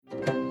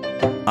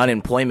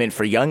Unemployment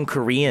for young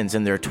Koreans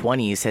in their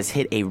 20s has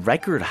hit a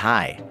record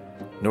high.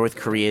 North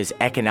Korea's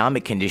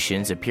economic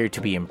conditions appear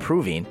to be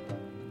improving,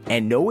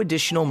 and no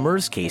additional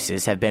MERS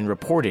cases have been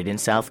reported in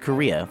South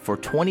Korea for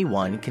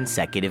 21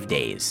 consecutive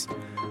days.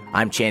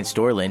 I'm Chance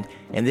Dorland,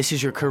 and this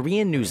is your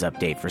Korean news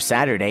update for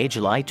Saturday,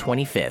 July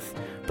 25th,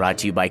 brought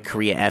to you by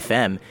Korea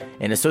FM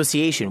in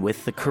association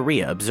with the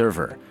Korea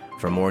Observer.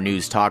 For more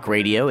news, talk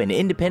radio, and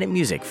independent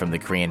music from the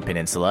Korean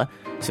Peninsula,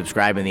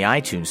 subscribe in the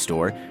iTunes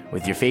Store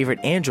with your favorite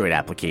Android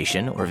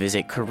application or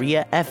visit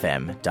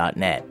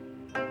koreafm.net.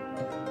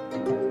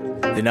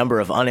 The number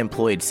of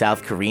unemployed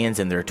South Koreans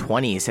in their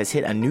 20s has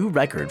hit a new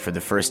record for the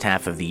first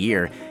half of the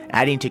year,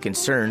 adding to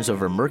concerns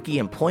over murky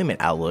employment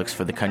outlooks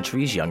for the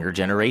country's younger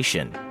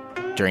generation.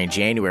 During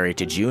January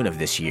to June of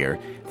this year,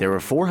 there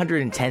were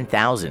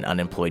 410,000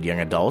 unemployed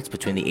young adults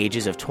between the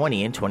ages of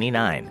 20 and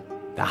 29.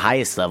 The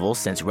highest level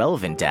since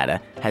relevant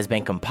data has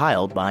been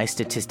compiled by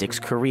Statistics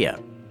Korea.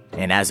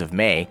 And as of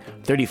May,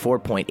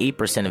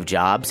 34.8% of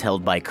jobs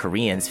held by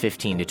Koreans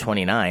 15 to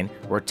 29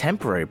 were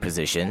temporary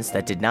positions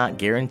that did not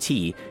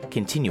guarantee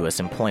continuous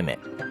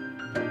employment.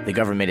 The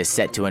government is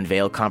set to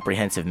unveil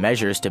comprehensive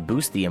measures to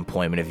boost the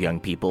employment of young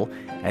people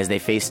as they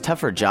face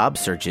tougher job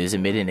searches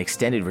amid an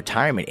extended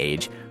retirement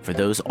age for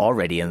those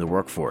already in the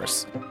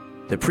workforce.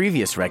 The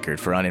previous record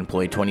for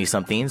unemployed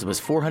 20-somethings was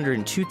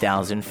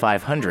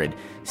 402,500,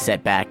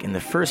 set back in the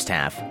first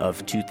half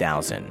of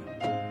 2000.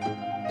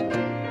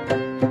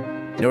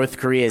 North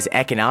Korea's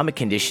economic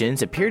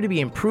conditions appear to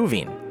be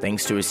improving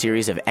thanks to a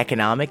series of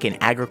economic and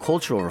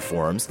agricultural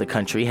reforms the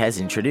country has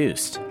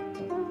introduced.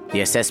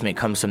 The assessment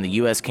comes from the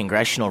U.S.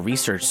 Congressional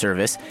Research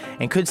Service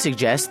and could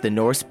suggest the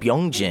North's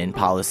Byungjin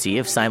policy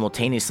of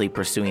simultaneously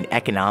pursuing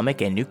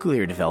economic and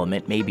nuclear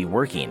development may be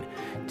working,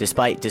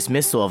 despite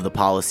dismissal of the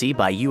policy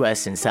by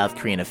U.S. and South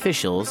Korean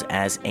officials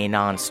as a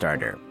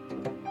non-starter.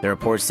 The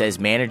report says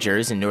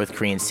managers in North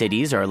Korean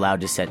cities are allowed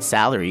to set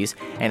salaries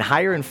and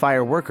hire and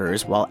fire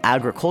workers, while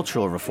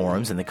agricultural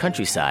reforms in the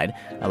countryside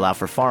allow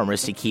for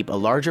farmers to keep a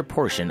larger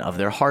portion of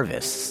their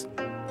harvests.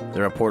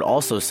 The report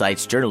also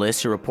cites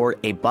journalists who report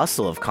a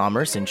bustle of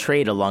commerce and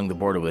trade along the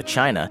border with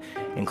China,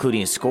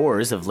 including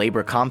scores of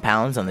labor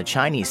compounds on the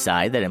Chinese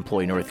side that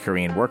employ North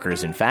Korean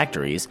workers in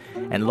factories,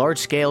 and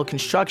large-scale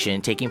construction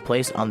taking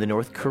place on the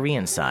North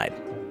Korean side.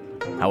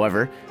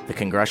 However, the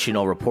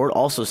congressional report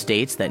also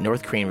states that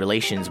North Korean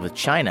relations with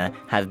China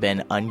have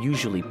been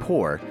unusually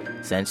poor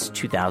since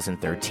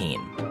 2013.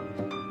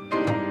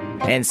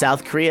 And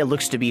South Korea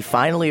looks to be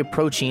finally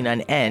approaching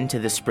an end to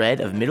the spread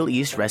of Middle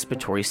East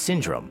respiratory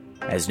syndrome,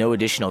 as no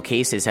additional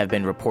cases have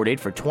been reported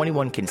for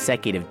 21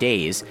 consecutive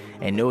days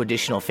and no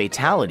additional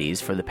fatalities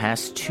for the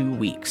past 2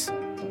 weeks.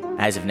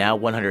 As of now,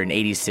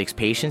 186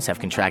 patients have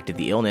contracted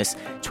the illness,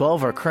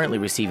 12 are currently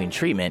receiving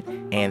treatment,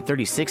 and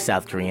 36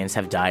 South Koreans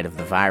have died of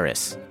the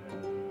virus.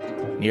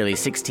 Nearly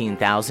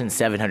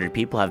 16,700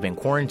 people have been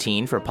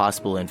quarantined for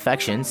possible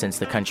infection since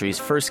the country's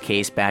first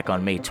case back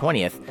on May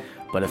 20th,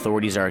 but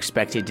authorities are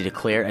expected to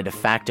declare a de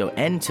facto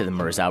end to the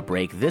MERS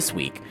outbreak this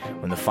week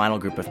when the final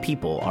group of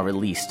people are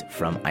released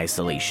from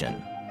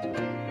isolation.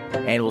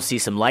 And we'll see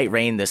some light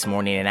rain this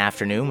morning and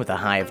afternoon with a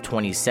high of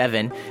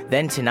 27.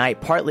 Then tonight,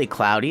 partly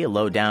cloudy, a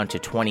low down to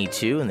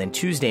 22. And then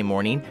Tuesday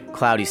morning,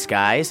 cloudy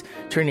skies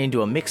turn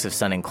into a mix of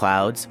sun and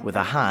clouds with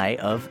a high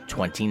of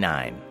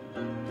 29.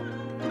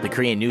 The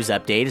Korean News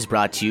Update is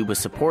brought to you with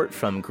support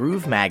from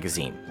Groove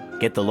Magazine.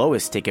 Get the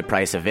lowest ticket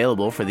price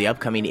available for the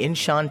upcoming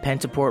Incheon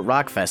Pentaport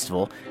Rock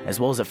Festival, as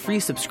well as a free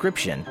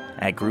subscription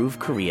at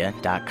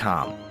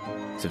groovekorea.com.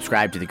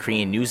 Subscribe to the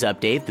Korean News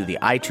Update through the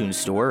iTunes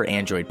Store or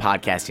Android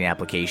podcasting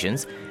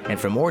applications. And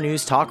for more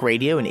news, talk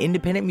radio, and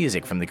independent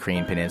music from the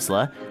Korean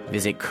Peninsula,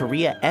 visit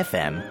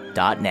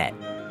koreafm.net.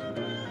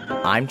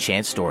 I'm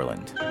Chance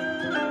Dorland.